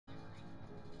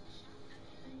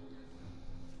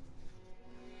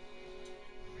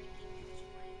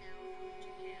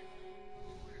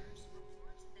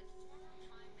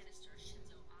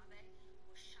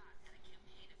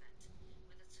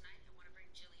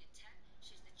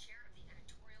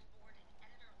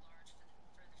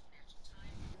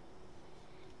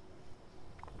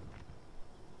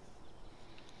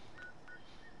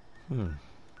Hmm.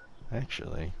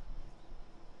 Actually.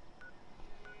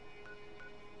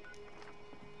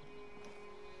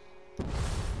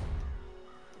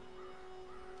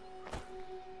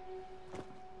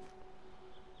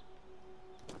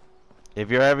 If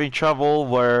you're having trouble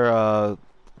where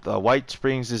the White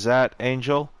Springs is at,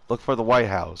 Angel, look for the White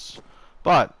House.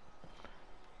 But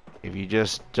if you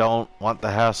just don't want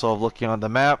the hassle of looking on the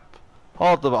map,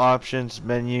 hold the options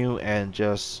menu and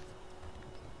just...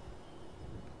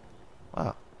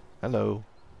 Wow. Hello.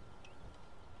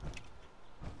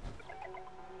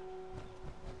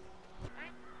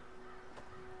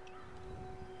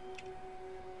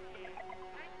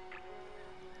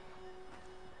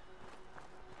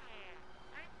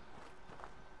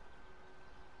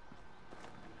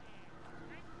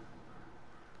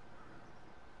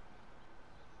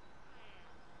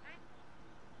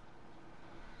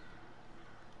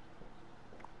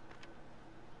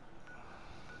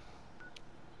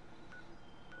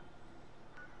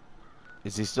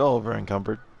 Is he still over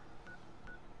encumbered?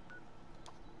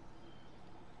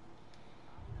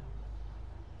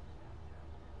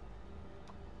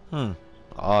 Hmm.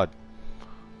 Odd.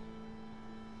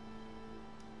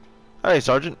 Hey,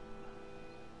 Sergeant.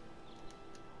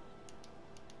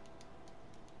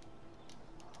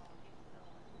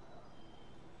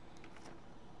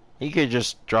 He could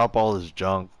just drop all his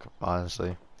junk,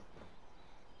 honestly.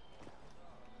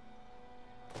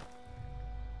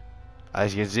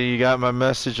 As you can see, you got my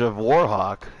message of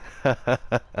Warhawk.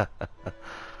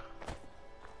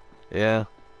 Yeah.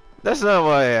 That's not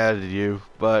why I added you,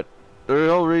 but the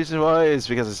real reason why is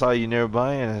because I saw you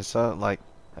nearby and I saw like,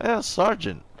 hey,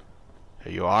 Sergeant.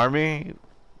 Are you Army?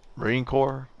 Marine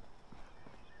Corps?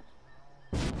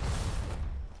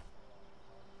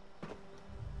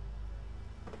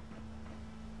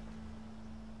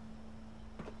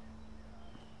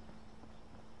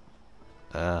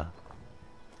 Ah.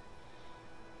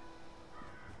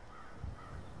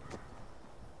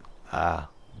 Ah.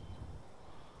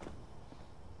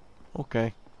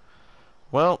 Okay.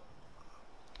 Well,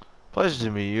 pleasure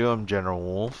to meet you. I'm General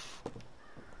Wolf.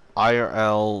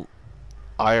 IRL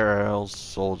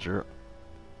soldier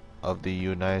of the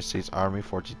United States Army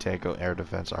 14th Tango Air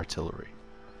Defense Artillery.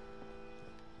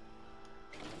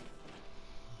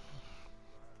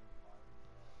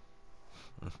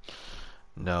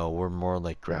 No, we're more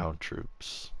like ground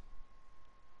troops.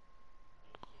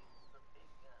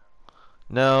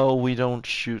 No, we don't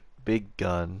shoot big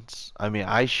guns. I mean,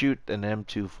 I shoot an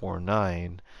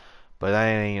M249, but that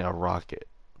ain't a rocket.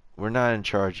 We're not in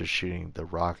charge of shooting the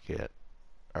rocket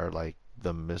or like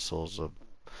the missiles of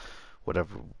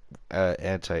whatever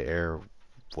anti-air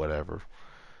whatever.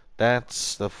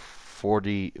 That's the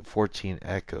 14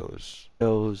 Echoes.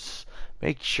 Those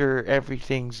make sure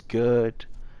everything's good,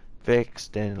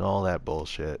 fixed, and all that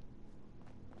bullshit.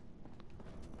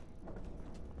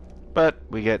 But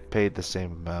we get paid the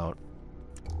same amount,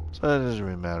 so that doesn't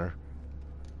really matter.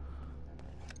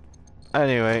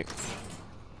 Anyway,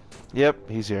 yep,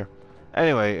 he's here.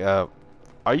 Anyway,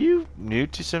 are you new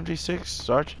to 76,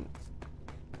 Sergeant?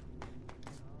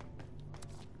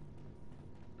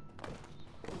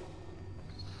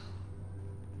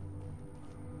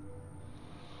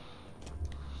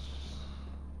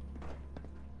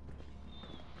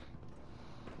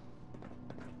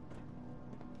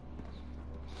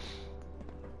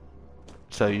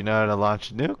 So you know how to launch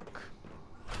a nuke?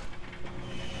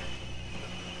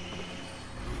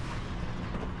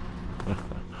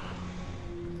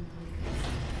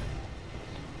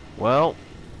 Well,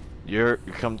 you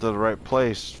come to the right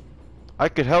place. I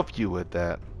could help you with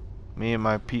that. Me and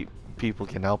my people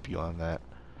can help you on that.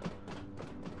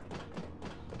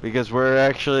 Because we're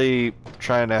actually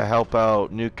trying to help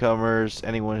out newcomers,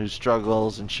 anyone who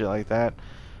struggles and shit like that.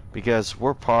 Because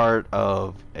we're part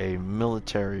of a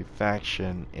military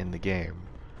faction in the game.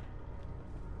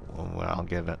 Well, I'll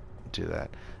get into that.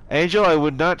 Angel, I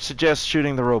would not suggest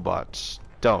shooting the robots.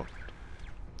 Don't.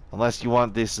 Unless you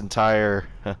want this entire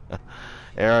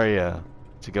area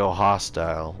to go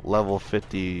hostile. Level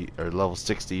 50 or level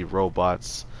 60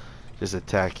 robots just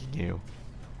attacking you.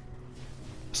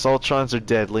 Assaultrons are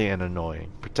deadly and annoying.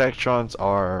 Protectrons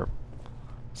are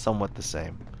somewhat the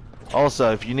same.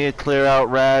 Also, if you need to clear out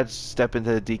rads, step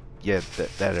into the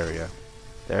that area.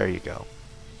 There you go.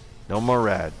 No more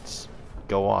rads.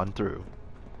 Go on through.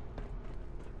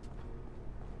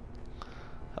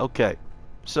 Okay,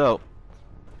 so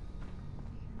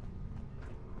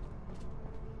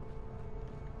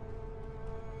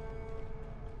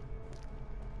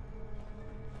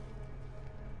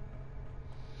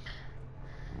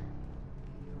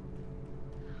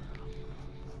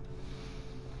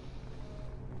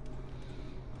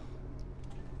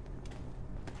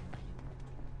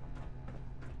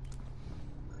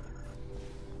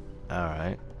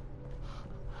Alright.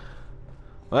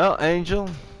 Well, Angel,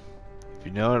 if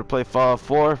you know how to play Fallout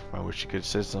 4, I wish you could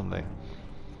say something.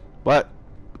 But,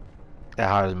 that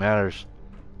hardly matters.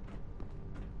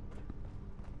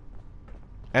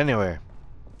 Anyway,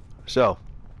 so.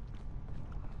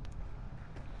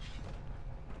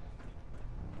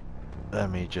 Let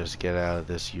me just get out of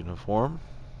this uniform.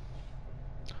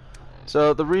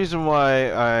 So the reason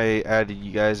why I added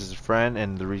you guys as a friend,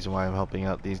 and the reason why I'm helping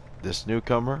out this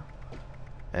newcomer,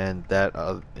 and that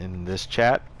in this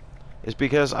chat, is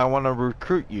because I want to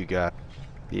recruit you guys,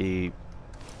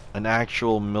 an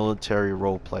actual military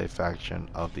roleplay faction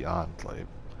of the Enclave.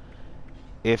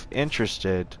 If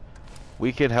interested,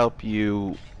 we could help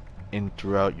you in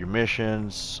throughout your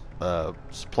missions,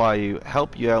 supply you,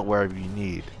 help you out wherever you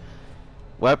need.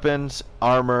 Weapons,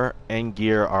 armor, and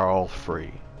gear are all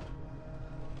free.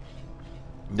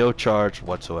 No charge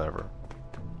whatsoever.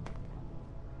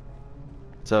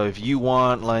 So if you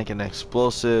want like an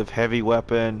explosive heavy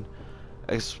weapon,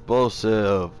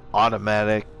 explosive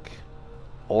automatic,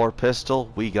 or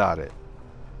pistol, we got it.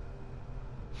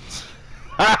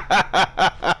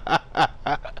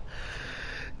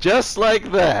 Just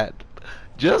like that.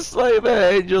 Just like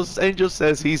that. Angel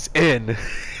says he's in.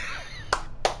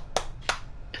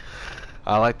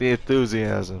 I like the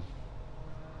enthusiasm.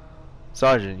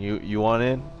 Sergeant, you want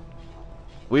in?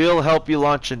 We'll help you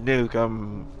launch a nuke.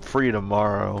 I'm free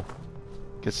tomorrow.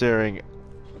 Considering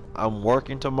I'm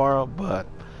working tomorrow, but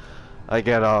I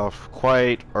get off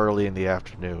quite early in the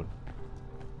afternoon.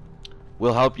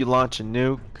 We'll help you launch a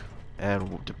nuke,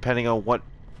 and depending on what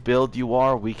build you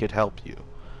are, we could help you.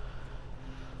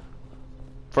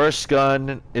 First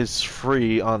gun is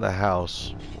free on the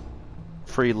house.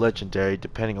 Free legendary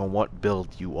depending on what build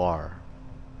you are.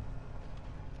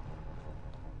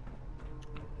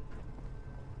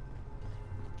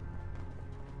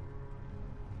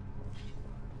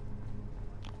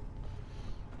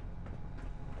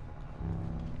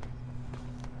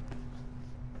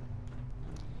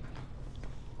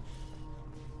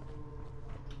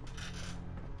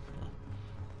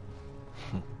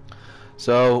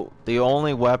 So, the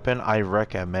only weapon I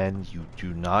recommend you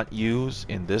do not use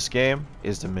in this game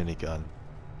is the minigun.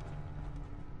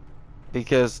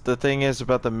 Because the thing is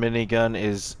about the minigun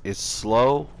is it's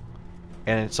slow,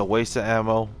 and it's a waste of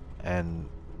ammo, and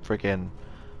freaking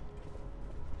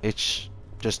it's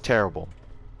just terrible.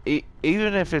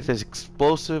 Even if it is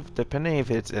explosive, depending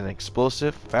if it's an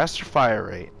explosive, faster fire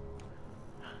rate.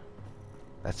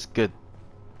 That's good.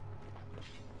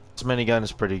 This minigun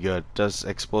is pretty good. Does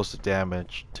explosive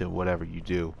damage to whatever you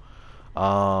do.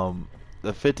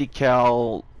 The 50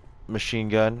 cal machine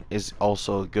gun is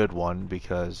also a good one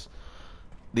because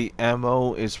the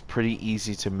ammo is pretty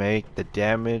easy to make. The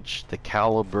damage, the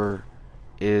caliber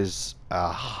is a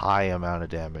high amount of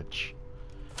damage.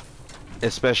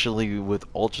 Especially with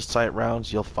ultra sight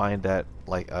rounds, you'll find that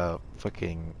like a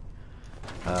fucking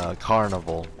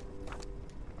carnival.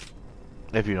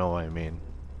 If you know what I mean.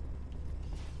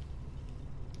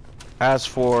 As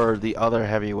for the other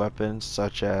heavy weapons,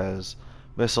 such as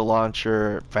missile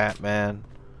launcher, Fat Man,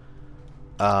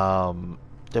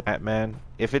 the Fat Man,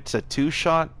 if it's a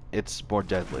 2-shot, it's more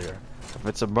deadlier. If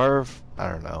it's a Merv,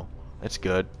 I don't know. It's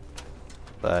good,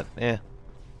 but eh.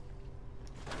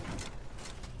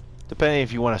 Depending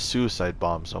if you want to suicide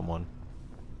bomb someone.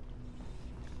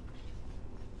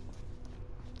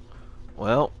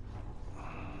 Well,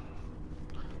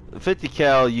 the 50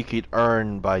 cal you could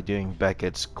earn by doing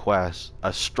Beckett's quest,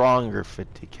 a stronger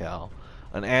 50 cal,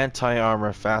 an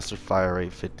anti-armor faster fire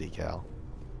rate 50 cal.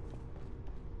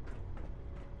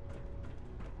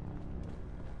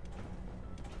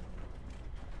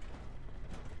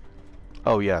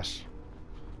 Oh yes,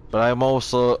 but I'm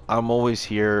always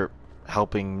here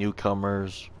helping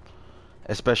newcomers,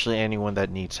 especially anyone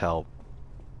that needs help,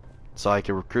 so I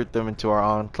can recruit them into our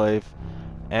enclave,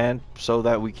 and so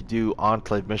that we could do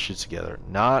enclave missions together.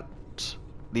 Not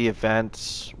the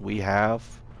events we have,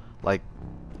 like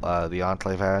the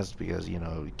enclave has, because you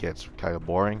know it gets kind of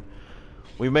boring.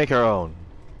 We make our own,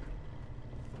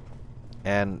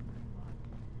 and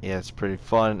yeah, it's pretty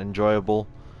fun, enjoyable.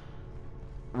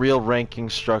 Real ranking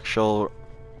structure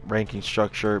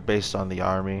based on the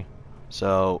army.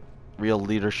 So real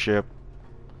leadership.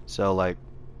 So like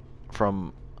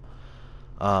from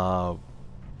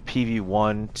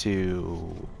PV1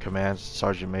 to Command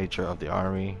Sergeant Major of the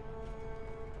Army.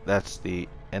 That's the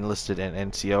enlisted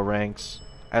and NCO ranks,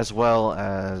 as well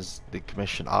as the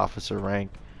commissioned officer rank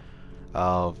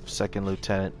of second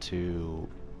lieutenant to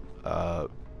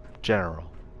general.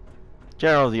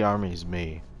 General of the Army is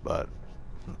me, but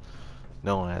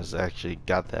no one has actually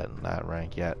got that in that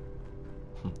rank yet.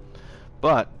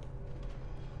 But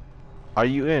are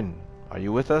you in? Are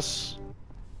you with us?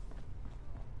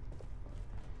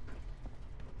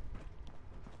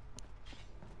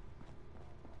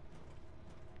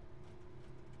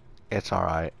 It's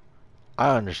alright.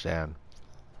 I understand.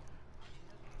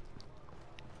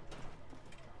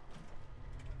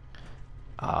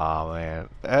 Oh man,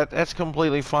 that's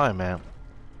completely fine, man.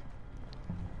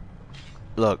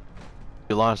 Look,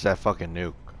 you launched that fucking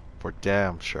nuke for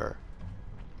damn sure.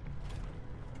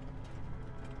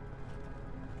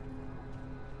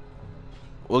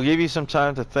 We'll give you some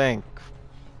time to think.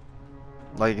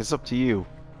 Like, it's up to you,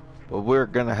 but we're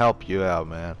gonna help you out,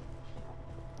 man.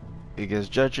 Because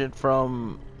judging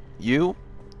from you,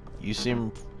 you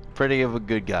seem pretty of a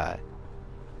good guy.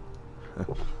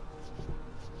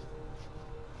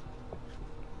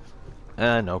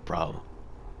 No problem.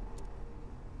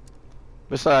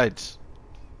 Besides,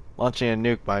 launching a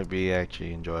nuke might be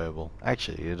actually enjoyable.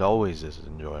 Actually, it always is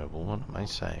enjoyable. What am I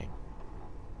saying?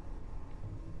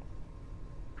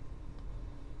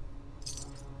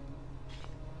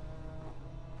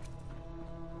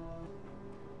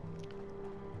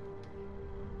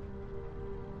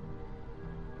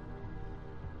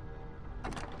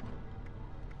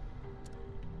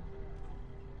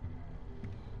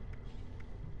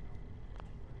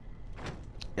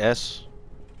 Yes?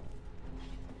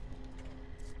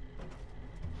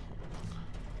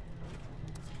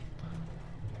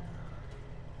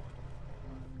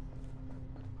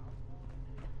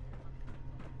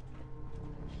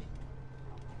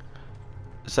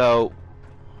 So,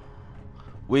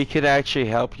 we could actually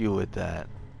help you with that.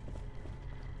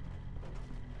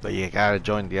 But you gotta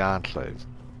join the Enclave.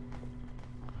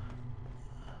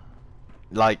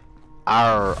 Like,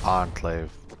 our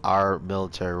Enclave. Our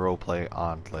military roleplay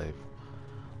Enclave.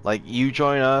 Like, you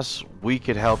join us, we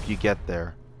could help you get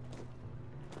there.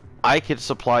 I could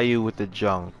supply you with the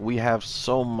junk. We have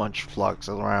so much flux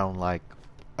around, like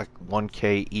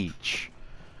 1K each.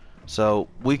 So,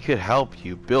 we could help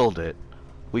you build it.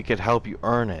 We could help you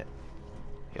earn it.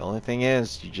 The only thing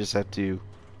is, you just have to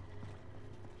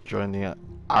join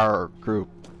our group.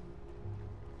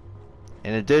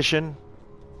 In addition,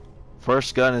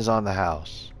 first gun is on the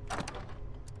house.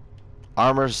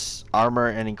 Armor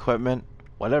and equipment,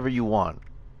 whatever you want,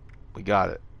 we got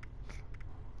it.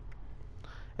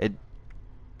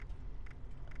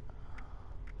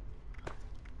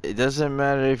 It doesn't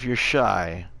matter if you're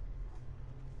shy.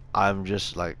 I'm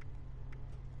just like,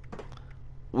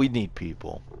 we need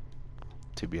people,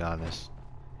 to be honest.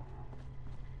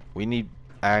 We need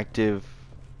active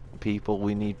people.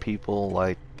 We need people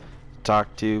like to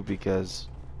talk to, because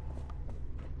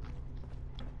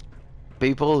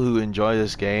people who enjoy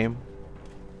this game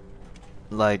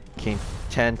like can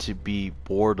tend to be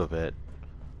bored of it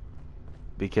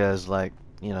because, like,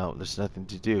 you know, there's nothing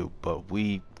to do. But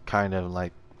we kind of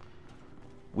like,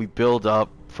 we build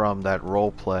up from that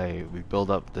role play, we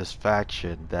build up this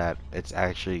faction that it's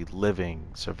actually living,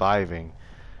 surviving,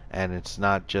 and it's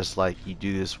not just like you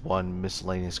do this one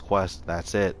miscellaneous quest,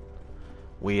 that's it.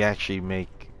 We actually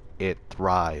make it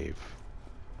thrive.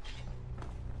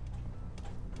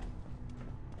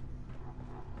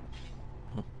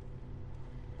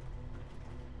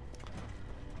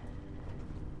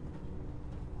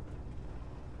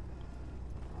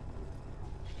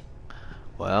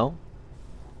 Well,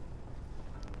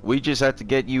 we just have to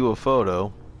get you a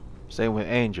photo. Same with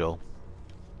Angel.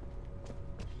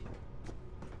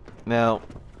 Now,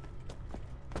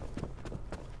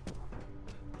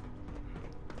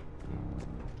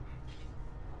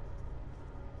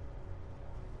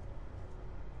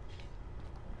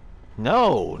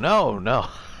 no, no, no.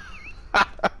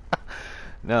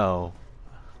 No.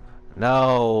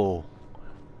 No.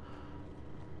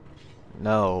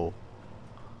 No.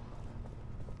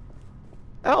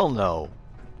 Hell no.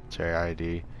 Cherry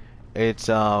ID. It's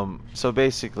so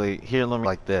basically, here, let me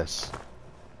like this.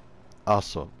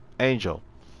 Awesome. Angel.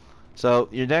 So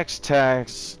your next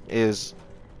task is,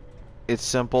 it's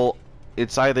simple.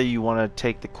 It's either you want to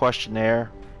take the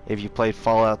questionnaire if you played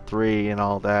Fallout 3 and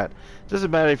all that.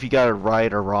 Doesn't matter if you got it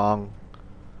right or wrong.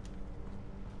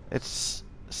 It's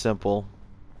simple.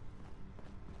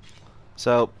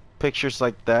 So pictures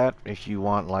like that if you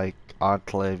want like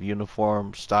Enclave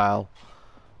uniform style,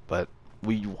 but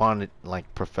we want it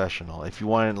like professional. If you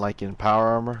want it like in power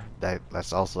armor,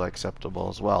 that's also acceptable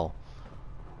as well.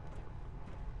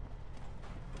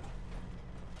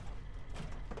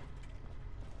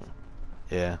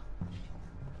 Yeah.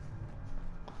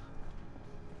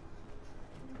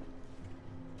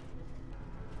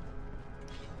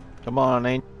 Come on,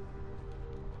 ain't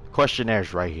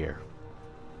questionnaires right here.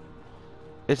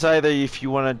 It's either if you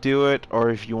want to do it or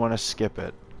if you want to skip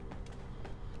it.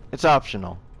 It's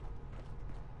optional.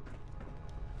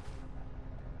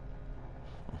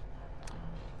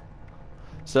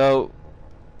 So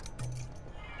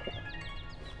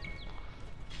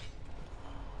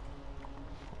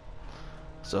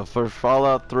for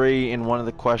Fallout 3, in one of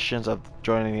the questions of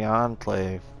joining the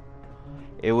Enclave,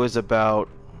 it was about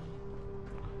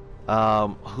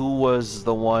who was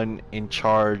the one in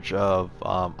charge of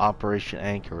Operation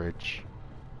Anchorage.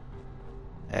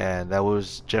 And that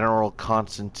was General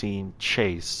Constantine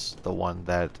Chase, the one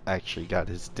that actually got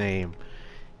his name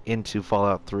into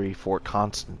Fallout 3 Fort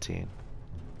Constantine.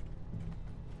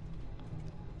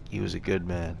 He was a good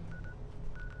man.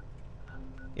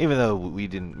 Even though we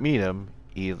didn't meet him,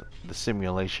 the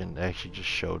simulation actually just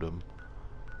showed him.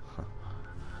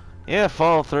 Yeah,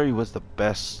 Fallout 3 was the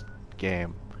best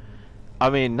game. I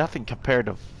mean, nothing compared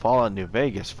to Fallout New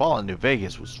Vegas. Fallout New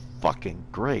Vegas was fucking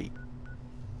great.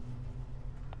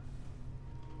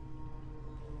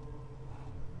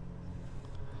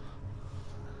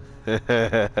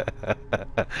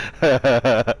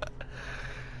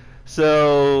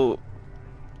 So,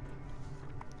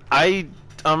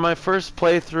 on my first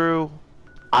playthrough,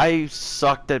 I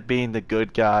sucked at being the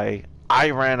good guy. I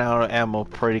ran out of ammo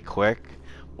pretty quick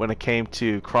when it came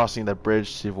to crossing the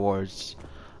bridge towards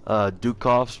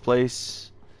Dukov's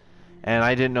place, and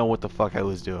I didn't know what the fuck I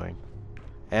was doing.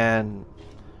 And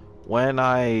when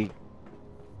I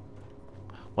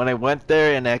went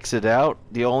there and exit out,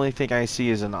 the only thing I see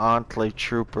is an Enclave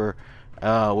trooper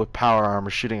with power armor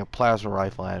shooting a plasma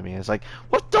rifle at me. And it's like,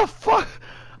 what the fuck?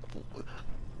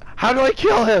 How do I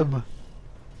kill him?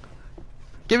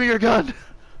 Give me your gun.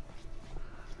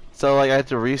 So like I had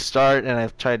to restart, and I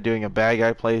tried doing a bad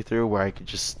guy playthrough where I could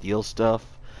just steal stuff.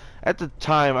 At the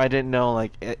time, I didn't know,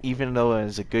 like, even though it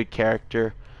was a good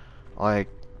character, like,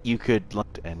 you could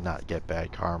look and not get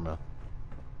bad karma.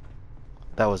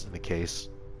 That wasn't the case.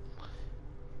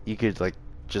 You could, like,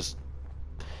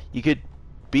 you could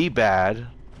be bad,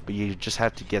 but you just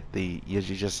have to get you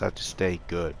just have to stay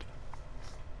good.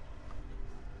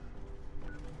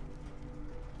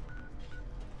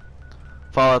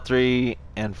 Fallout 3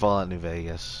 and Fallout New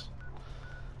Vegas.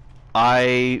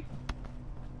 I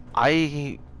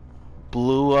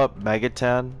blew up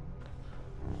Megaton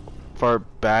for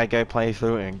bad guy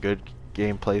playthrough and good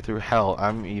game playthrough. Hell,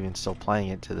 I'm even still playing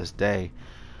it to this day.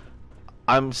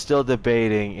 I'm still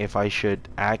debating if I should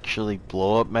actually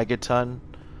blow up Megaton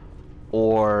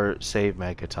or save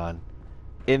Megaton.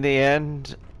 In the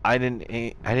end, I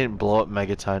didn't blow up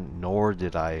Megaton, nor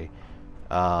did I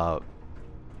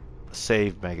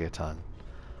save Megaton.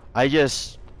 I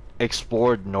just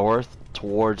explored north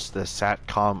towards the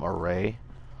SATCOM array,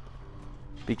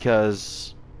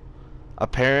 because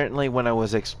apparently when I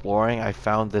was exploring, I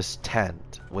found this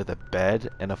tent with a bed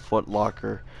and a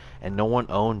footlocker, and no one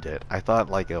owned it. I thought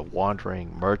like a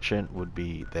wandering merchant would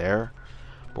be there,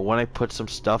 but when I put some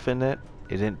stuff in it,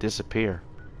 it didn't disappear.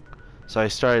 So I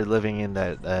started living in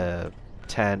that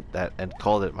tent and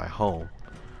called it my home,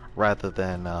 rather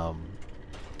than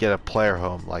get a player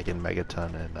home like in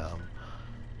Megaton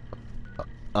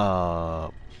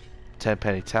and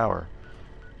Tenpenny Tower.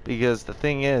 Because the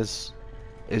thing is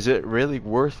it really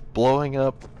worth blowing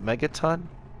up Megaton?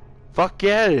 Fuck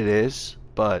yeah, it is.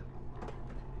 But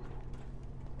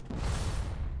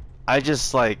I'm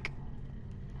just like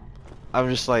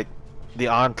the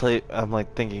Enclave. I'm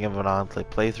like thinking of an Enclave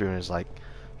playthrough, and it's like,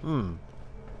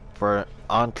 for an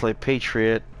Enclave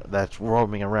patriot that's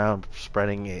roaming around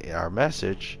spreading our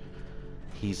message,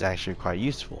 he's actually quite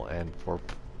useful. And for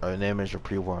an image of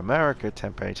pre-war America,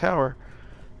 Tenpenny Tower,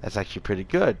 that's actually pretty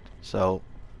good. So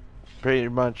pretty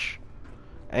much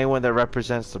anyone that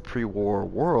represents the pre-war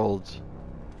world,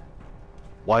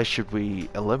 why should we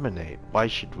eliminate? Why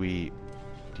should we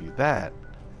do that?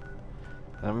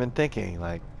 And I've been thinking,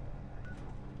 like,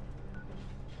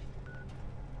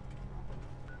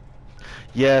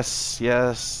 yes,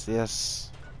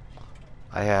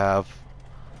 I have.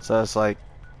 So it's like,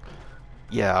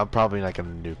 yeah, I'm probably not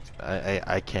gonna do.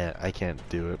 I can't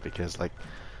do it, because like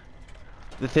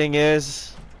the thing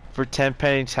is, for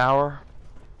Tenpenny Tower,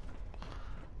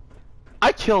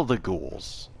 I kill the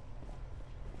ghouls.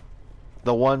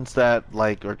 The ones that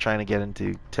like are trying to get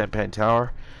into Tenpenny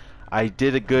Tower. I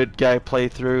did a good guy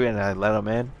playthrough and I let them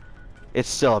in. It's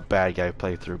still a bad guy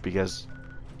playthrough, because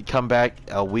you come back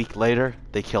a week later,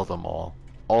 they kill them all.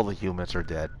 All the humans are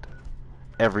dead.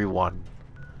 Everyone.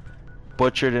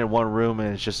 Butchered in one room,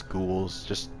 and it's just ghouls.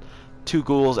 Just 2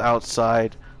 ghouls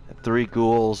outside, 3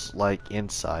 ghouls like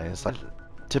inside. It's like,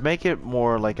 to make it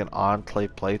more like an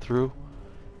Enclave playthrough,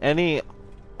 any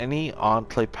any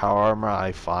Enclave power armor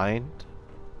I find,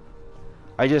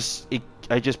 I just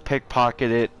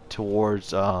pickpocket it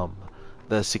towards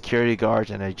the security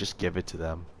guards and I just give it to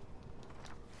them.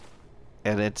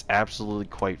 And it's absolutely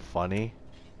quite funny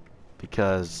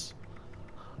because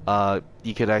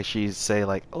you could actually say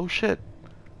like, oh shit,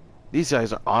 these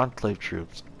guys are Enclave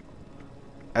troops.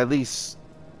 At least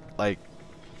like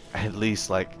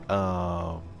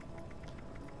how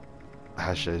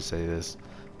should I say this?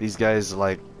 These guys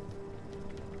like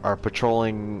are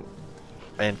patrolling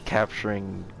and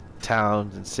capturing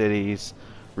towns and cities,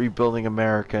 rebuilding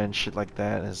America and shit like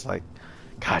that. And it's like,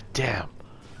 god damn,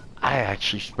 I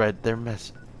actually spread their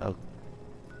message. Oh,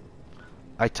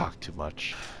 I talk too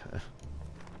much.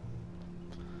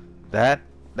 that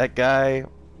guy,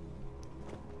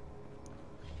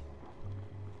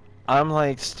 I'm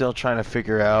like still trying to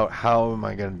figure out how am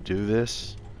I gonna do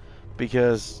this,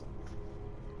 because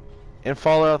in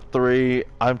Fallout 3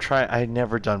 I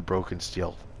never done broken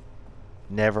steel,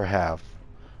 never have,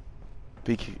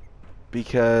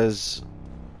 because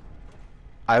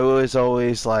I was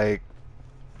always like,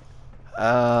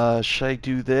 should I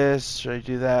do this, should I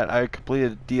do that? I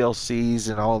completed DLCs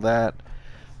and all that,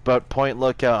 but Point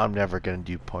Lookout, I'm never gonna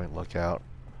do Point Lookout.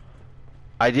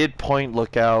 I did Point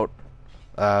Lookout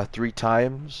 3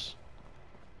 times,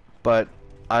 but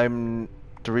the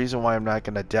reason why I'm not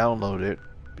gonna download it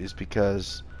is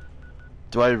because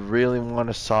do I really want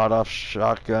a sawed-off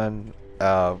shotgun,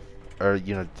 or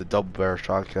you know, the double-barrel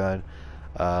shotgun,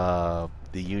 the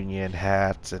Union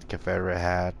hats and Confederate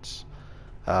hats,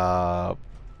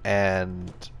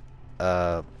 and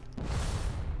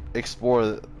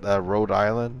explore Rhode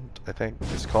Island, I think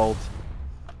it's called,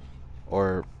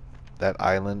 or that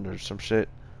island or some shit,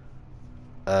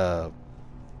 far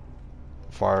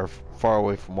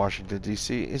away from Washington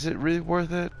D.C. Is it really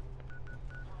worth it?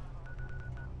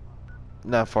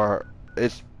 Not far.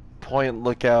 It's Point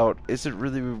Lookout. Is it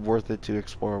really worth it to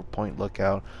explore Point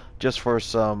Lookout just for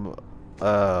some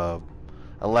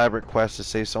elaborate quest to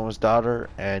save someone's daughter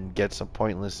and get some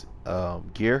pointless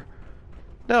gear?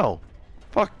 No.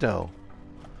 Fuck no.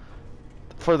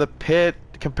 For the pit,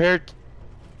 compared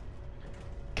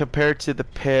to the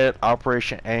pit,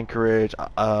 Operation Anchorage,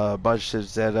 Budget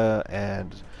Zeta,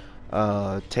 and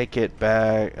Take It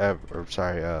Back,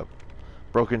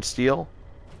 Broken Steel,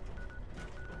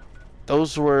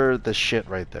 those were the shit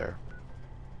right there.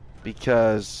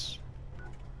 Because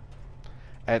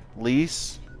at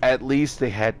least they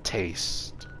had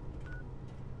taste.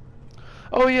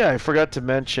 Oh yeah, I forgot to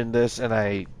mention this, and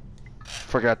I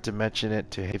forgot to mention it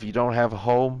too. If you don't have a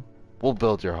home, we'll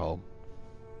build your home.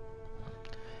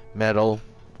 Metal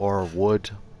or wood.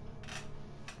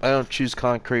 I don't choose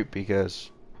concrete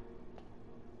because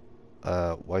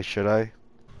why should I?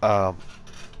 I'll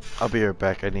be right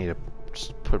back. I need to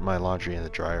just put my laundry in the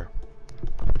dryer.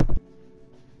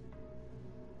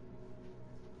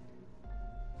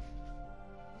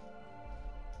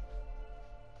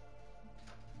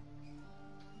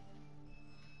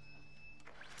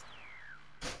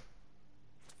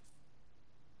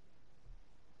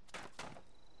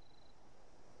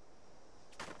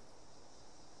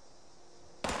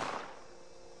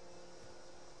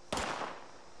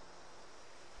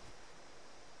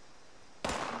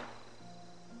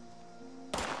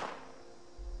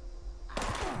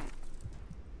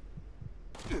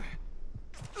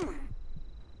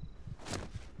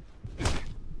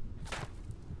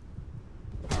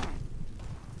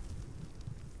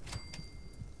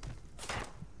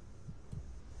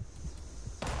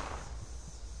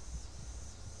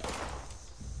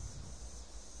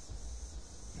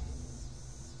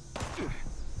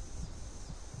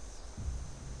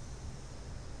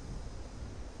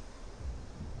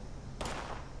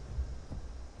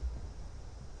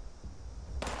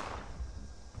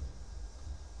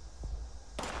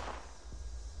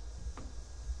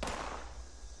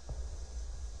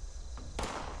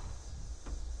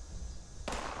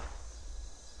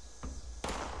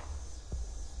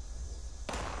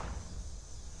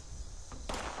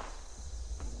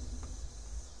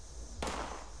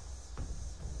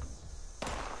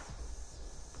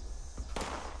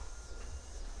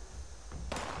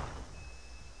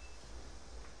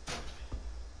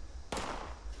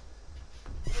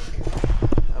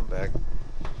 I'm back.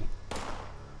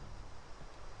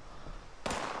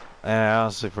 And I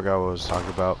honestly forgot what I was talking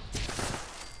about.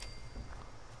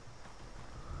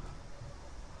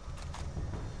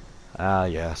 Ah,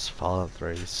 yes, Fallout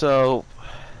 3. So,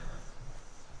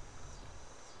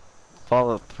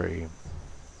 Fallout 3.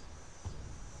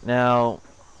 Now,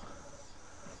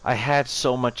 I had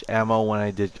so much ammo when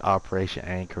I did Operation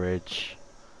Anchorage,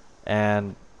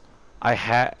 and I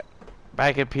had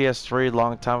back at PS3 a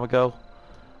long time ago.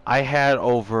 I had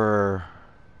over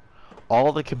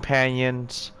all the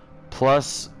companions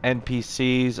plus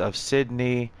NPCs of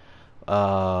Sydney,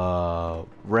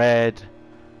 Red,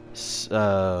 what's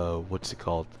it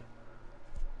called?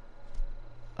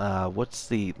 What's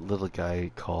the little guy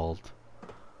called?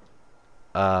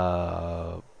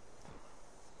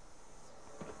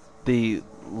 The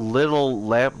little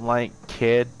lamp-like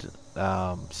kid,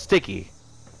 Sticky,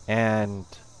 and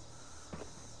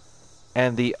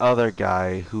the other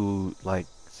guy who like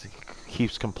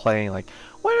keeps complaining like,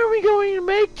 when are we going to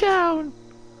make town?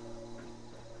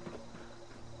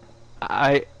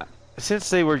 I Since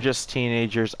they were just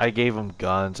teenagers, I gave them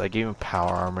guns, I gave them power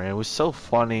armor, and it was so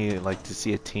funny like to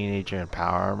see a teenager in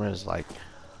power armor. Is like,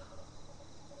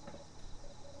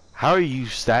 how are you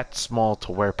that small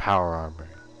to wear power armor?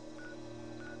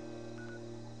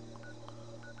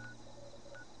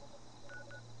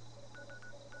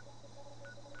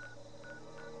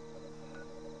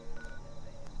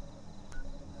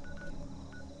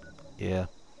 Yeah.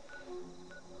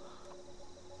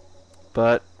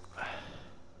 But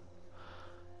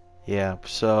yeah,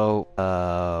 so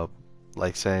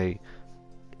like say,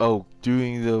 oh,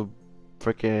 doing the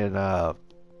freaking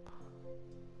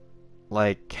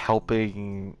like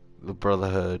helping the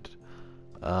Brotherhood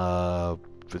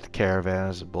with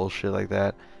caravans and bullshit like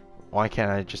that. Why can't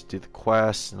I just do the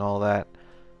quests and all that?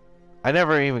 I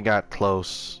never even got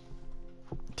close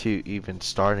to even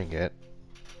starting it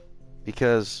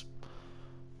because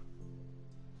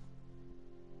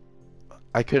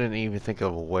I couldn't even think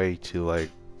of a way to like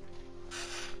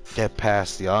get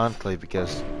past the Enclave,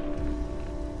 because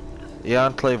the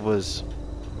Enclave was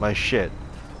my shit.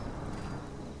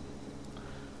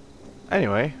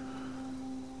 Anyway,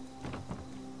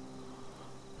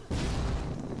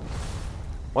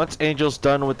 once Angel's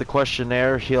done with the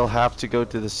questionnaire, he'll have to go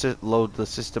to the load the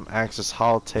system access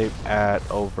holotape at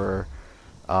over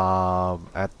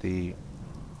at the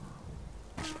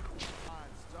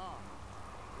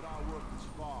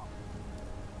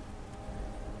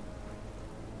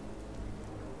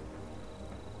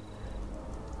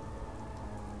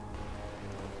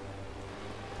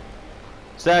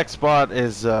Zackspot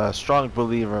is a strong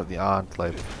believer of the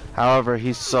Enclave. However,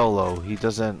 he's solo. He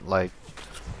doesn't like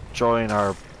join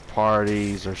our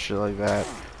parties or shit like that.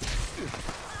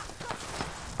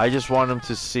 I just want him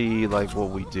to see like what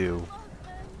we do.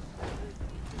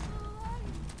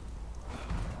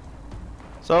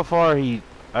 So far I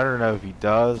don't know if he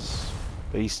does,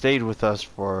 but he stayed with us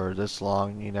for this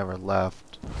long. He never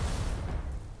left.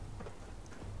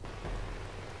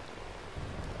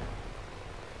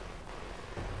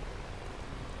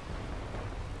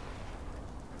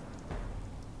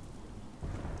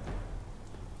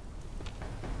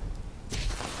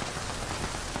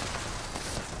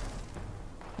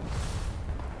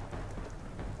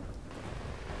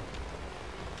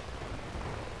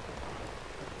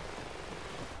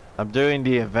 I'm doing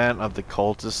the event of the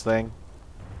cultist thing.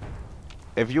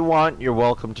 If you want, you're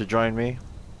welcome to join me.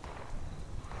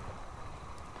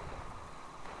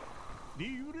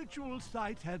 The ritual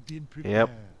site has been prepared. Yep.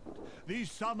 The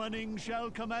summoning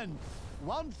shall commence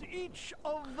once each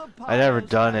of the I never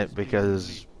done it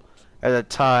because at the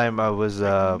time I was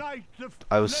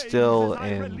still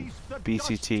in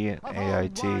BCT and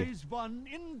AIT.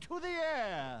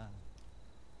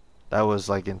 That was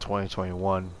like in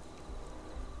 2021.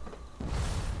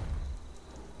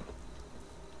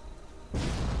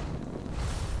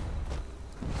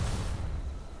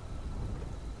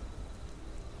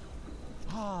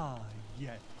 Ah,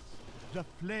 yes. The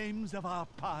flames of our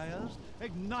pyres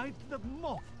ignite the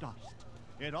moth dust.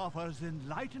 It offers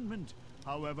enlightenment,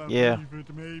 however brief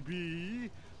it may be.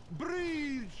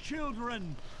 Breathe,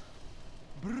 children.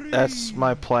 Breathe. That's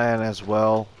my plan as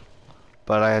well.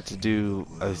 But I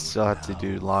still have to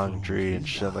do laundry and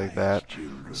shit like that.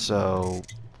 So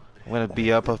I'm gonna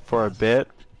be up for a bit,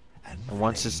 and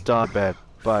once it's done, bed.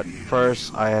 But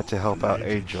first, I had to help out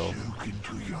Angel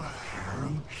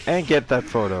and get that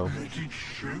photo.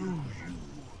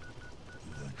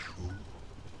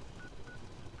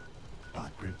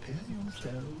 But prepare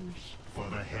yourselves, for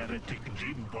the heretic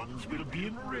Jin Buns will be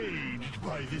enraged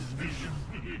by this vision.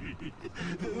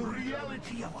 The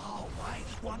reality of our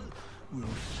wise one will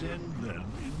send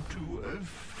them into a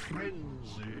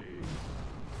frenzy.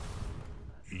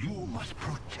 You must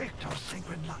protect our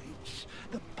sacred lights,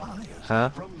 the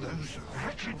pyres, from those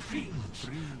wretched fiends.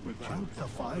 Without the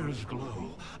fire's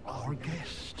glow, our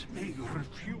guest may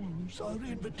refuse our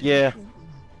invitation. Yeah.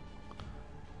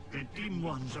 The dim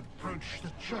ones approach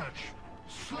the church.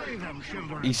 Slay them,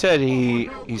 children. He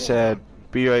said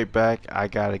Be right back. I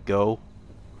gotta go.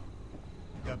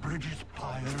 The British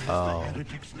Pyre is the Oh.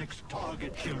 heretic's next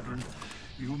target, children.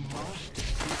 You must...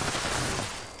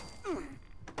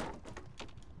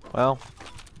 Well,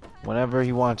 whenever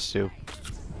he wants to.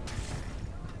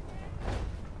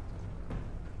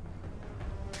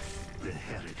 The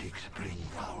heretics bring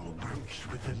foul brutes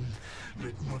with them.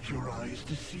 Let not your eyes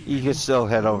deceive You can still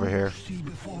head over All you here. see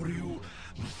before you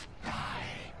must die.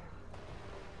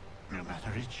 No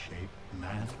matter its shape,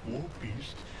 man or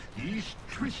beast, these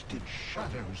twisted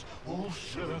shadows all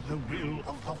serve the will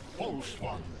of the false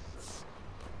ones.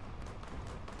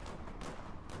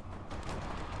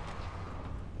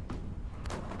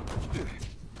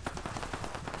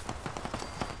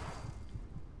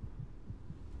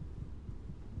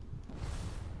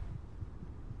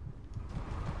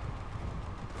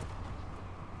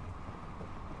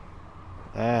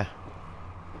 Eh.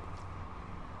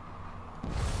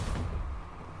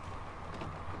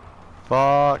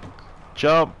 Fuck.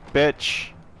 Jump, bitch.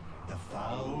 The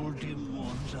foul dim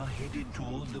ones are headed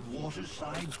toward the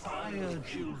waterside fire,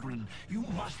 children. You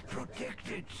must protect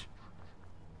it.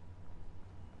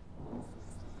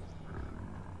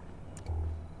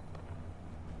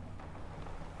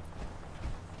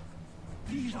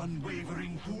 These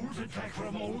unwavering fools attack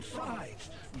from all sides.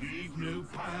 Leave no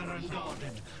pyre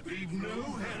unguarded. Leave no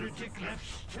heretic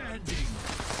left standing.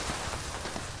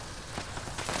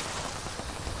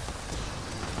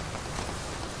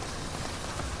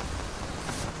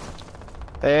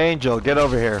 Hey, Angel, get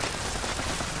over here.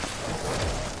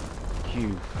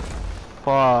 You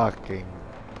fucking...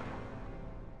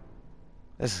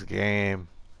 This game.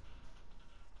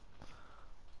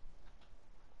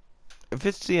 If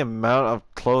it's the amount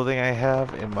of clothing I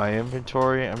have in my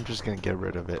inventory, I'm just gonna get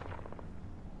rid of it.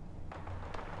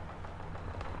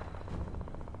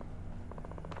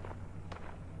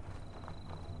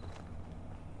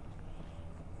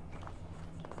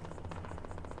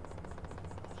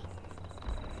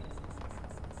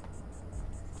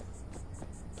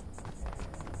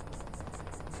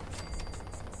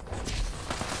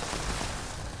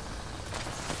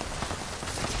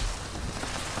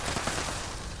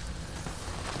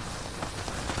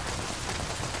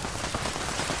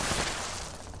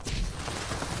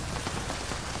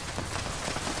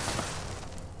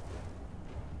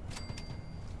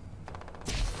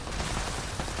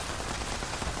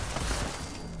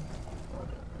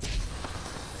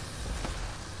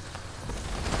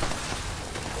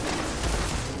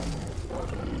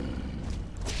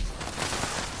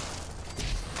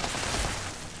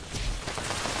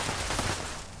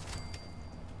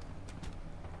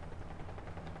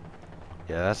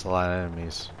 Yeah, that's a lot of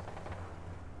enemies.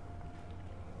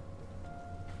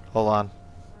 Hold on.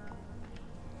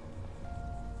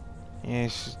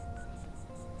 Yes.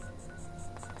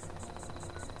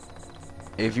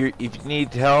 If you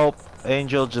need help,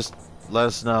 Angel, just let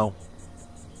us know.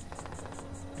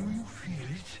 Do you feel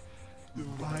it?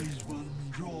 The wise one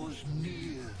draws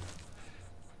near.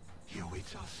 He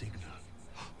awaits our signal.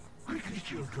 Quickly,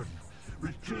 children,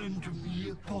 return to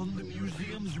me upon the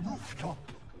museum's rooftop.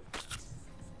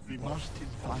 We must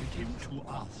invite him to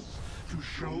us, to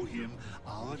show him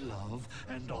our love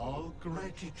and our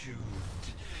gratitude.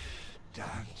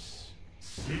 Dance,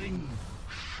 sing,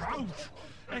 shout,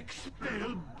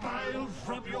 expel bile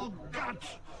from your gut.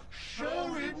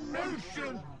 Show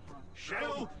emotion.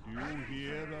 Show... You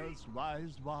hear us,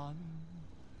 wise one?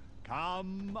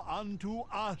 Come unto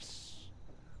us.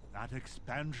 That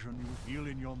expansion you feel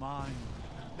in your mind,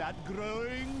 that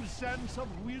growing sense of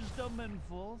wisdom and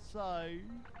foresight.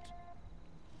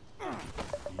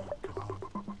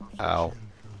 Ow.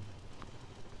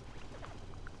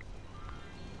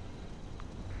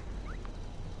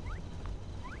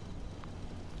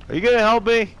 Are you gonna help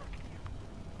me?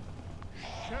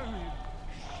 Show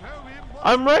him what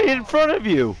I'm right in front of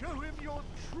you. Show him your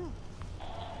truth,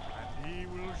 and he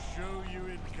will show you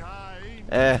in kind.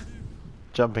 Eh.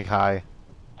 Jumping high.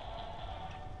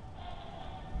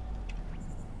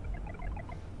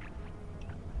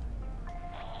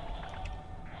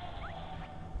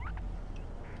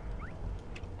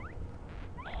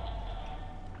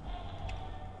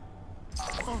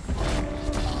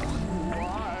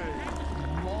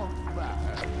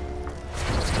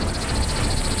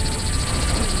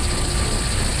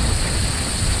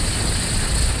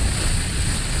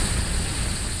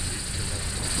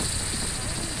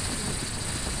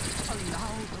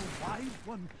 Allow the wise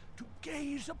one to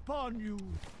gaze upon you.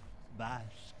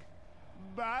 Bask.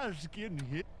 Bask in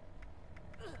his...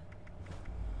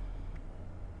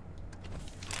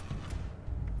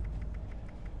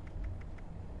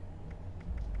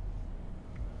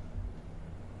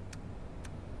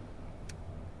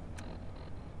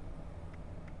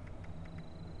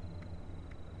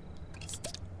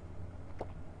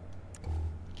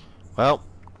 Well,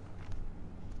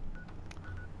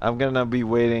 I'm gonna be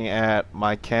waiting at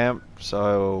my camp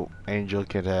so Angel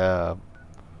could uh,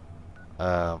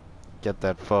 get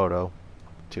that photo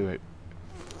to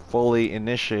fully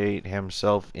initiate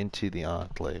himself into the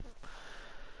Enclave.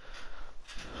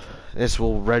 This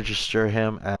will register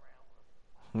him as...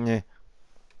 Yeah.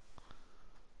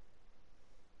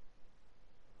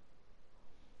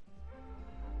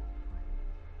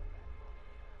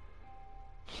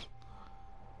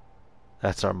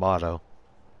 That's our motto.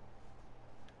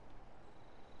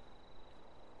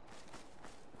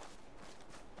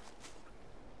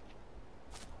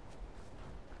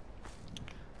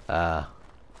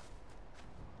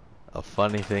 A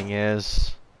funny thing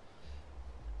is,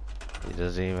 he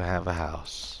doesn't even have a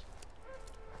house.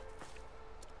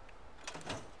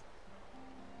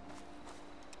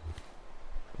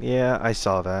 Yeah, I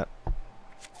saw that.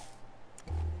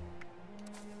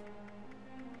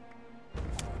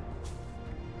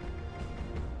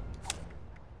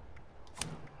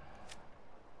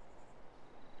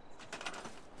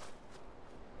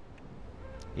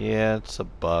 Yeah, it's a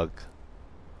bug.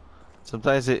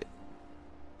 Sometimes it...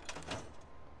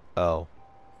 Oh.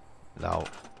 No.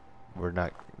 We're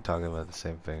not talking about the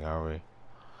same thing, are we?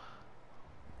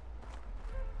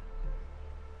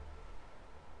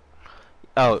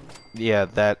 Oh, yeah,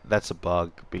 that's a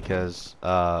bug because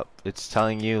it's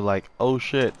telling you like, oh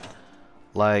shit,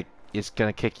 like it's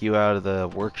gonna kick you out of the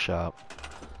workshop.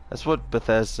 That's what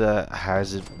Bethesda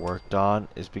hasn't worked on,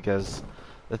 is because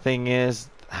the thing is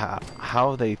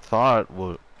how they thought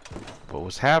what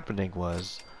was happening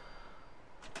was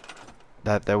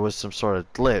that there was some sort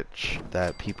of glitch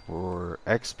that people were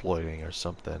exploiting or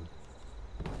something.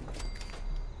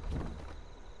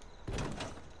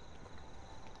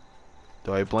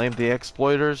 Do I blame the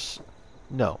exploiters?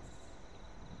 No.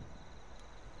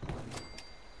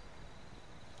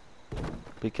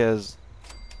 Because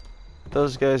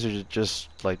those guys are just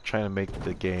like trying to make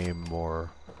the game more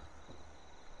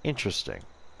interesting.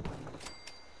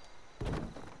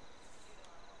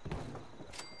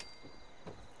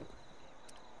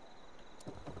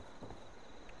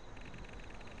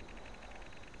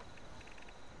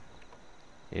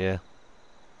 Yeah.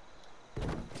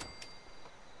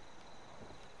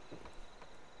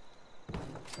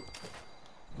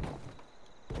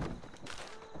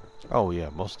 Oh yeah,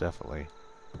 most definitely.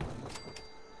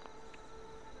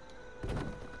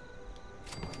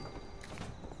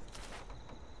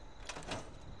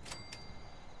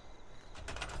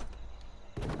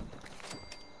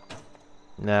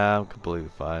 Nah, I'm completely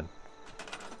fine.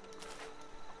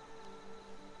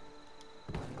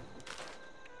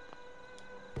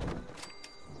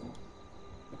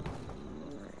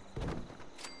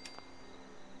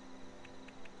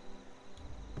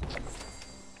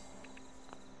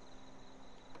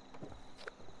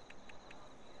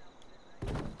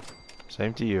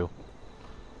 Same to you.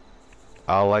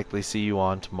 I'll likely see you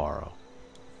on tomorrow.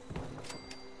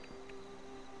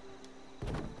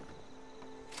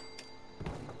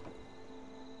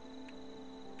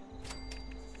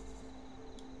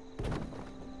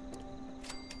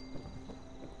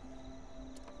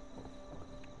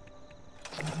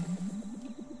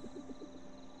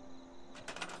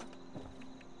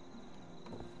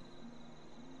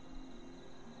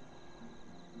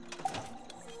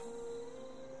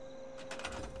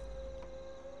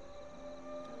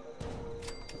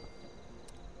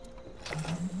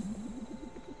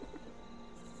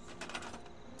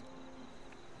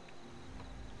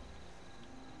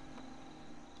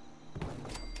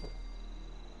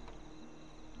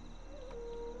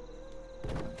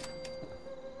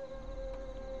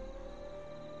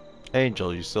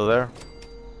 Angel, you still there?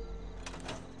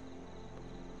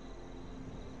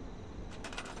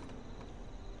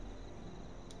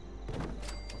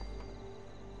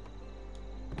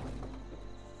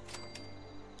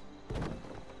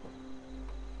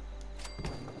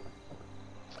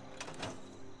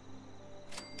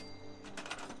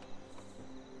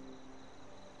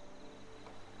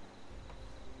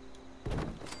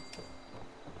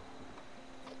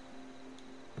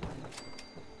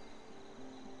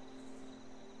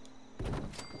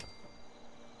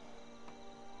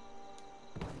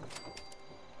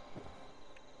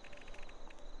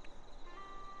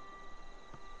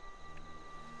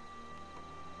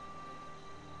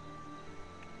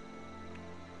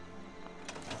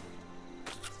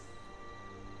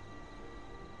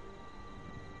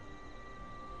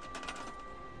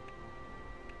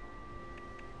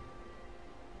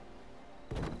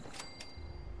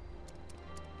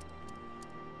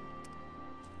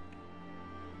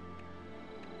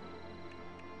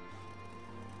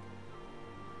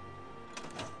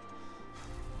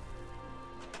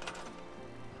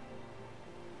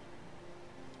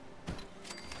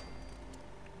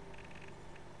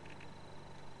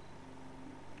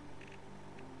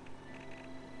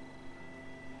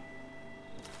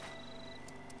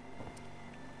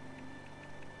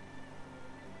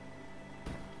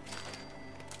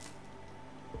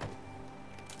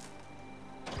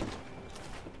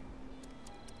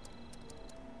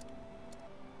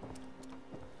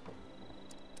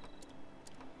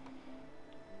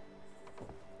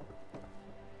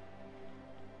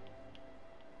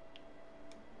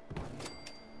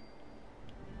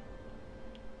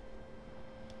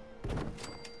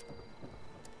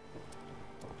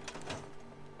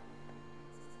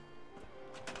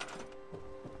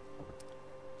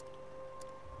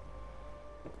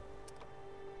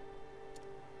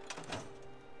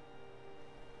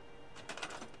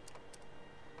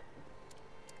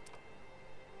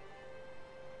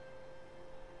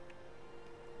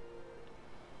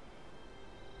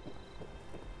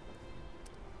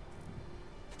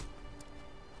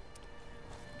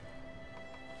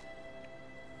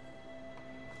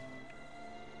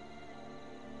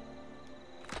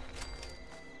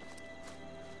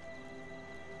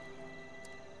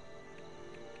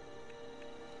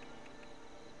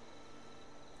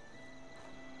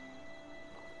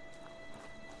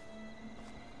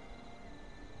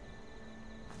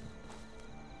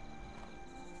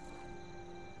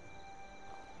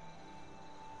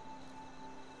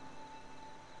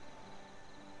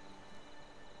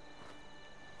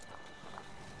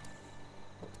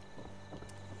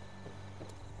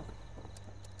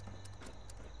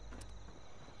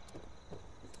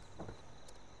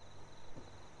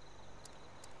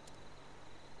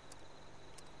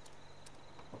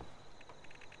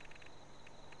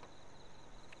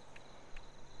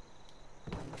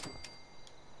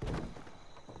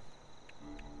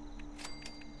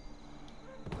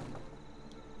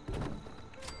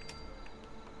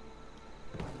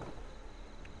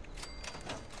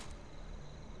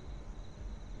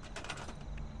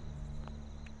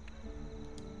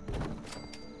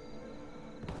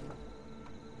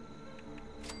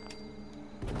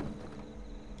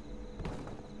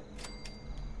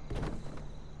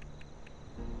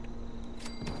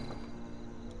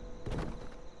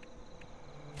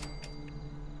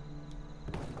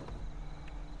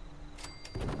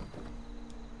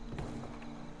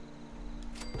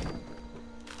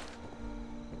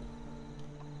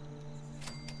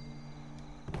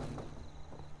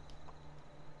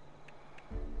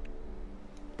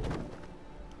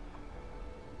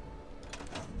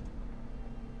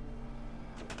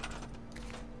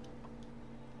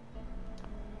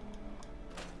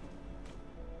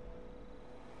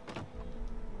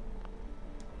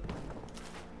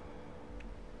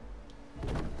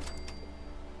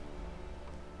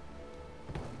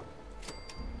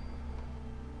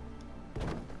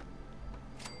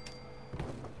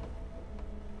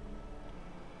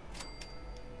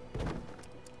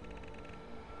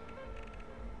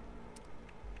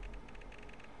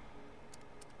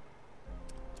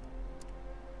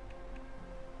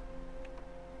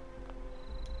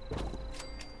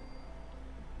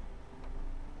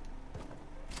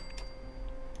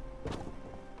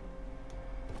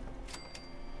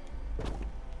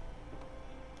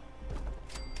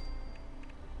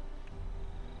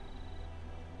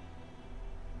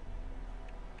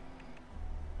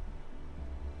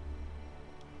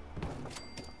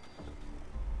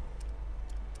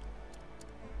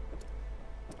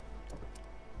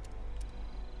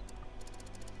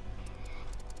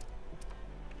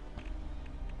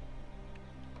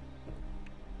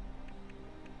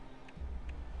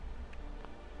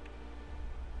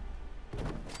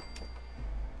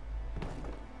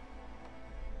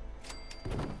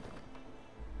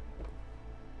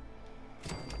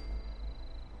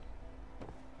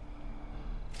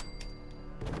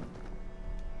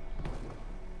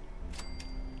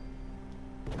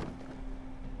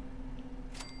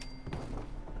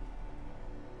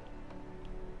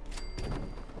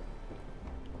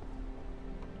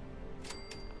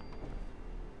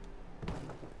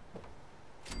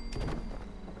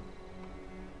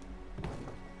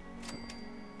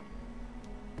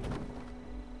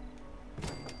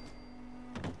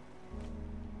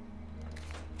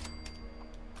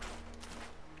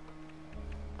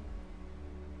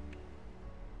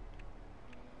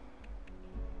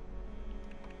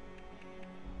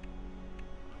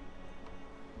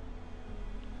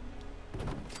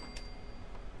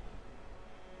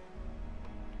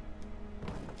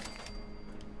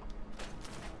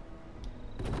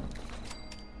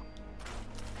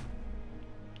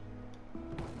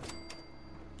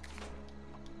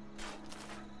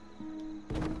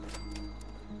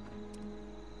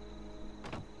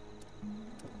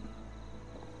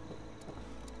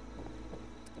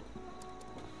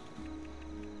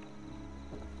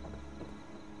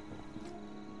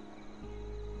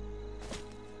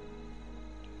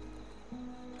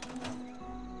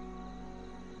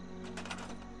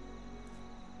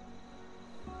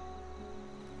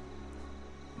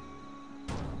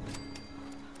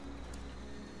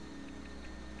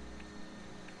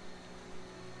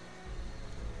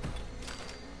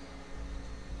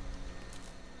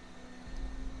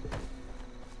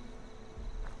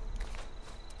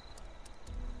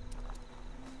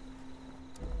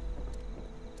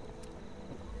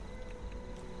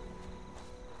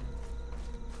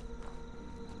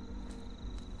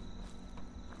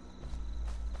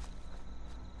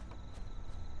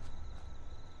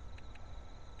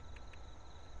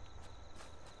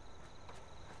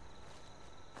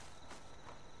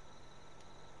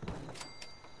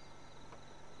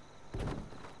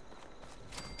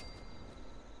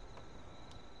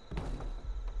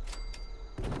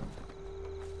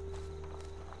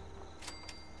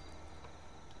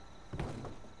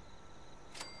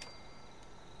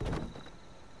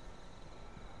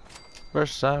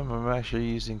 First time I'm actually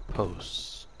using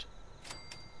post.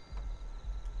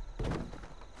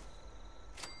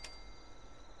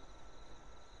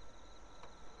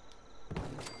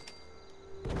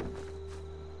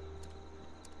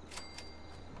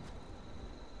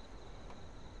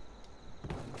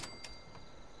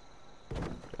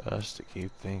 Just to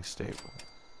keep things stable.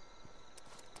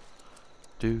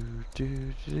 Do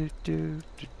do do do do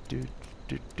do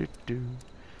do do do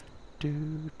do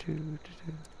do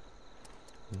do.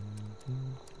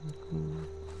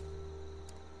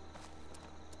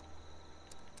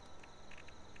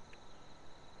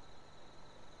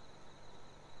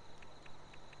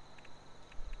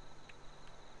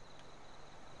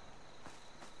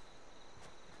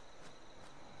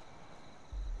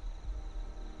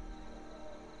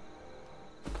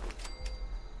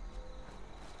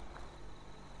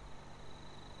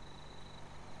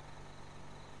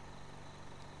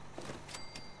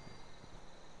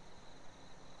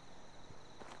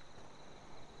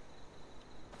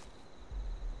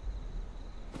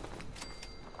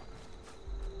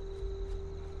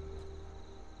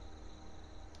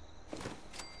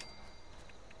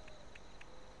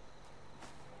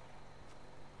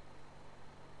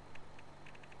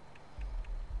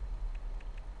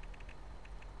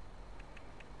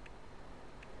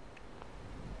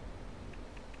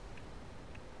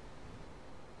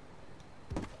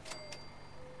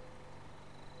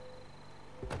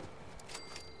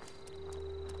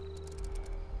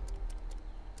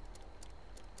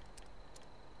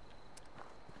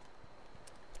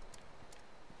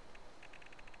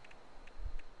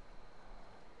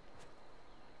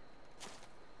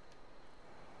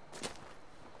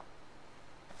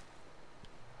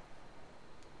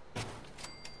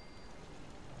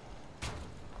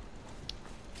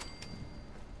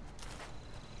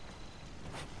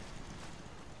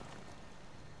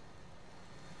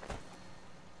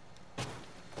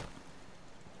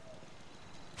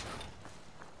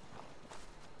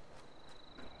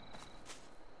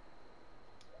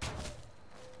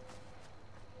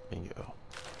 Bingo.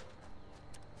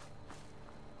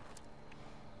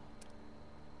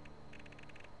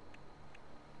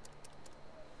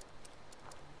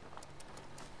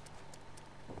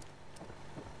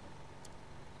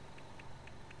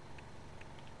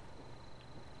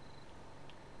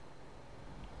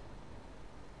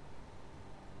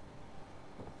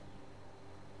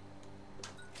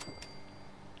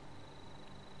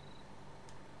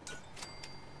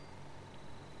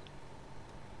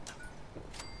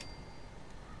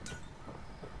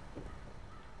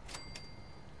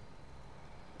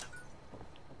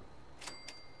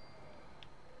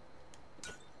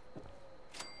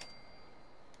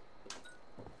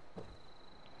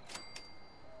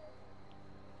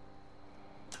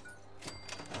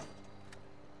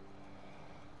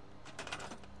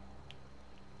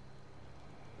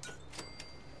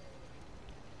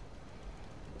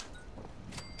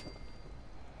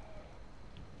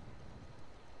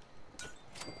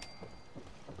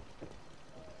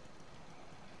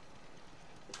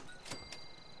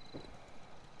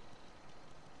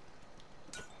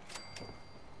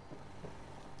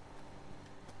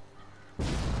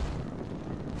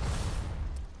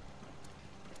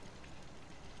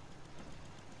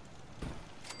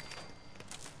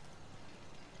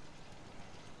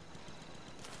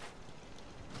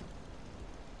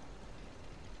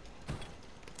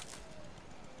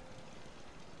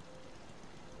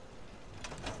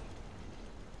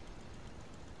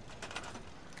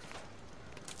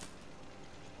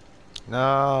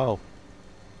 No.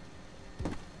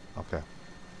 Okay.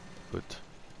 Good.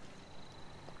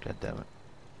 God damn it.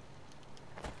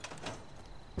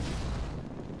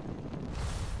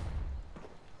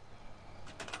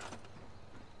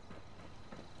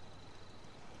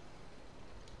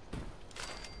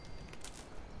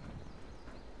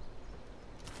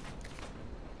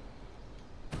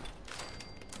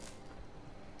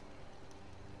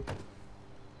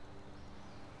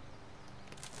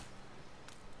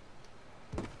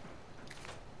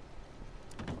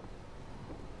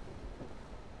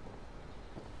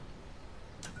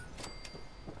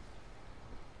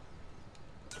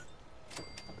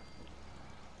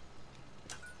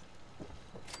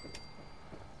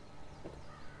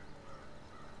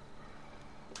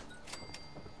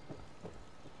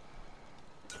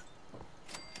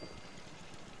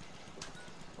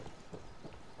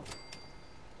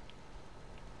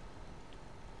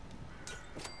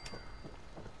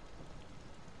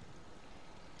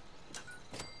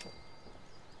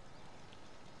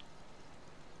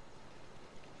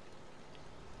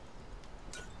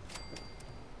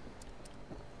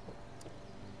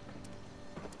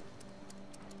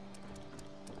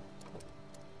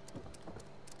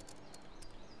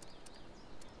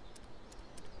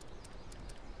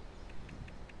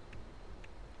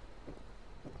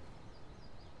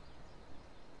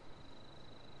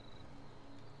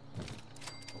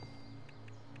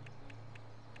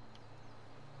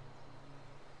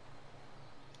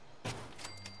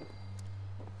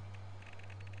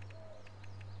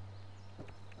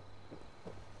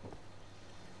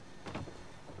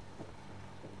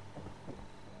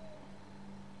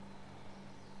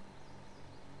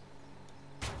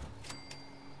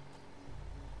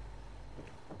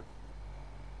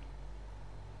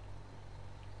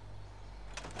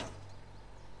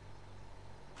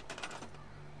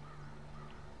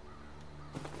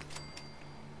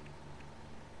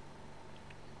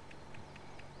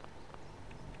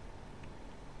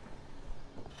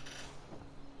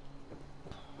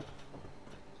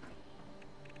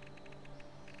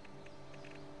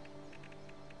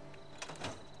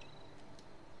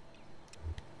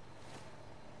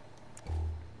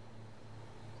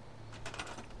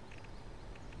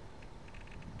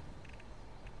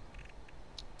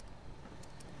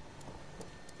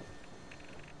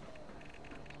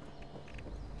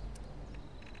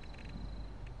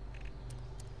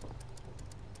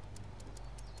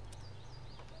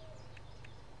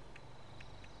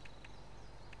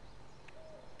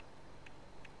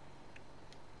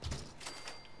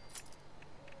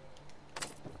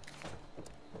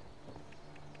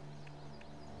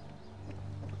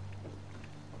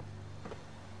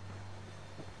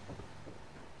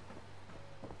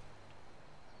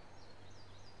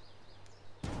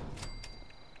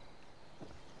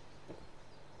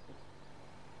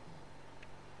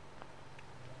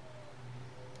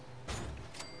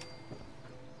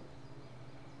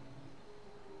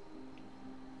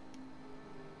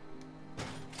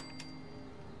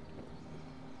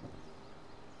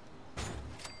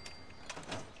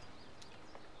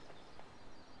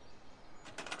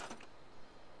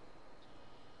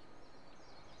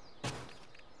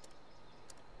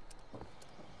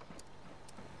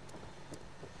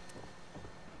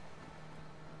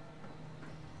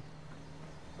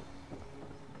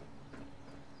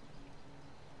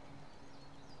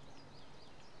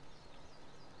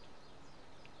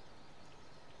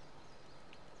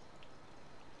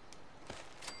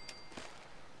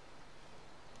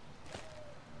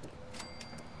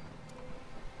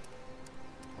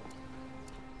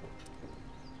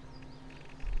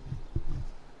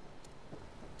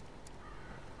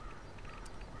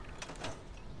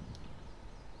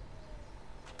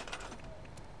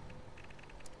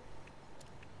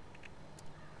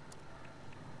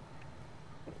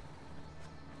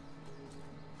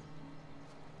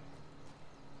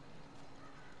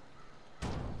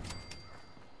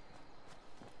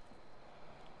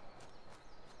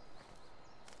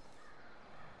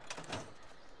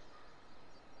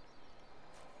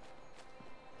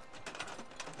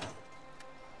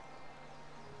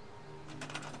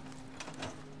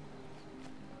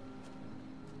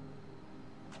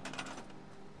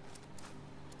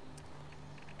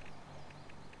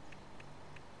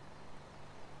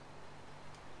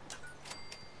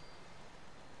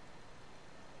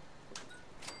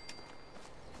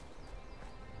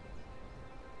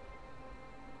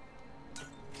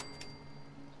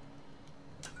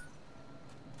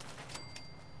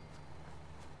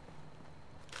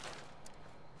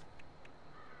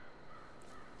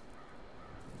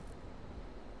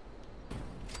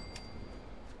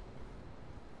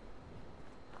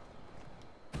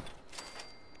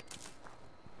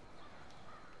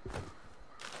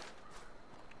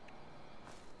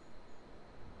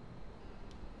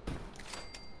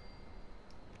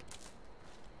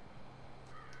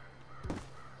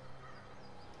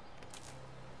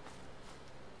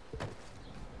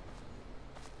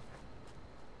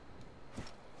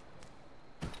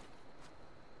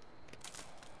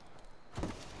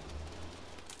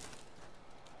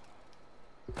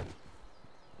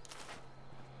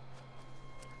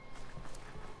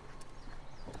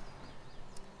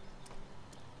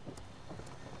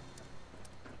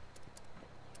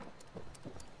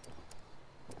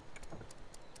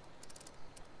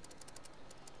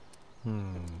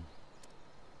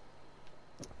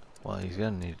 Well, he's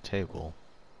gonna need a table.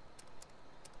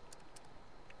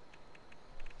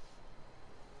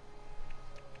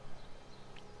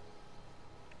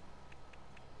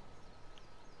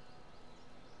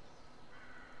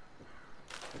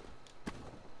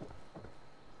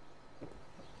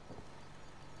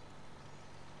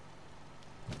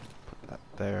 Put that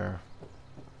there.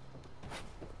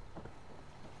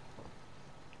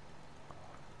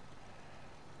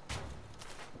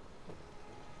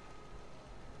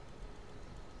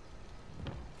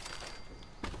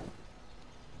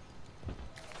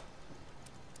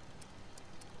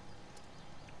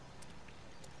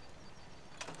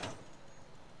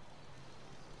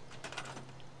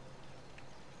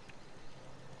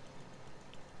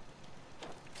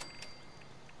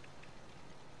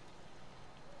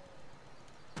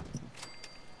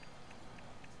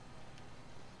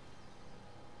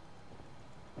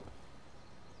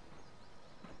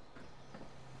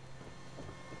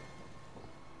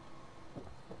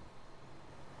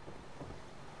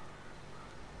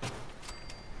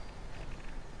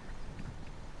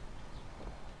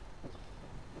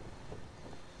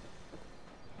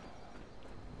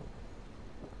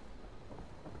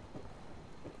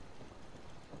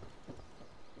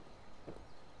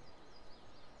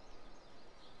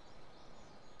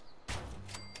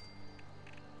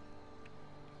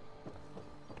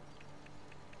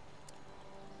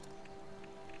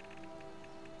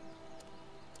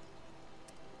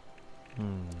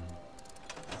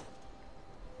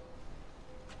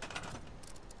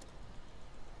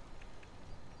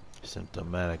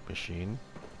 Symptomatic machine.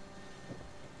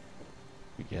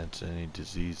 Against any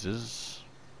diseases.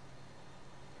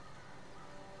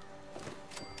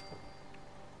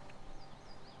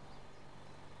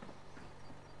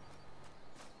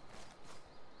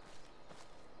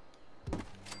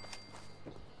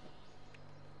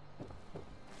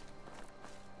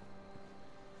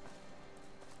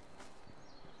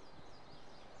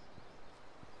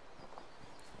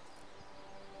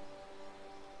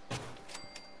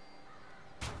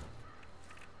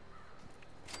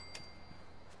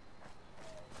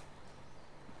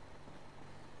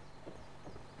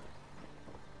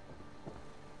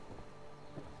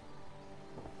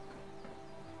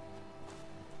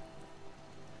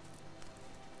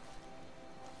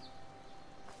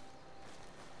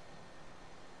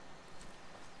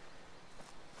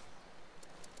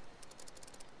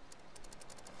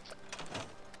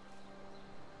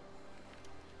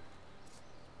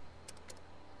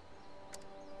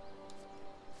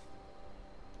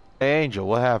 Hey, Angel,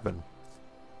 what happened?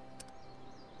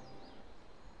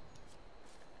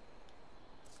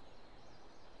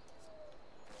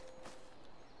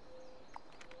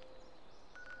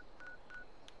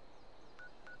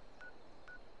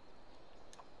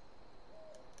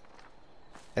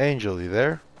 Angel, you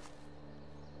there?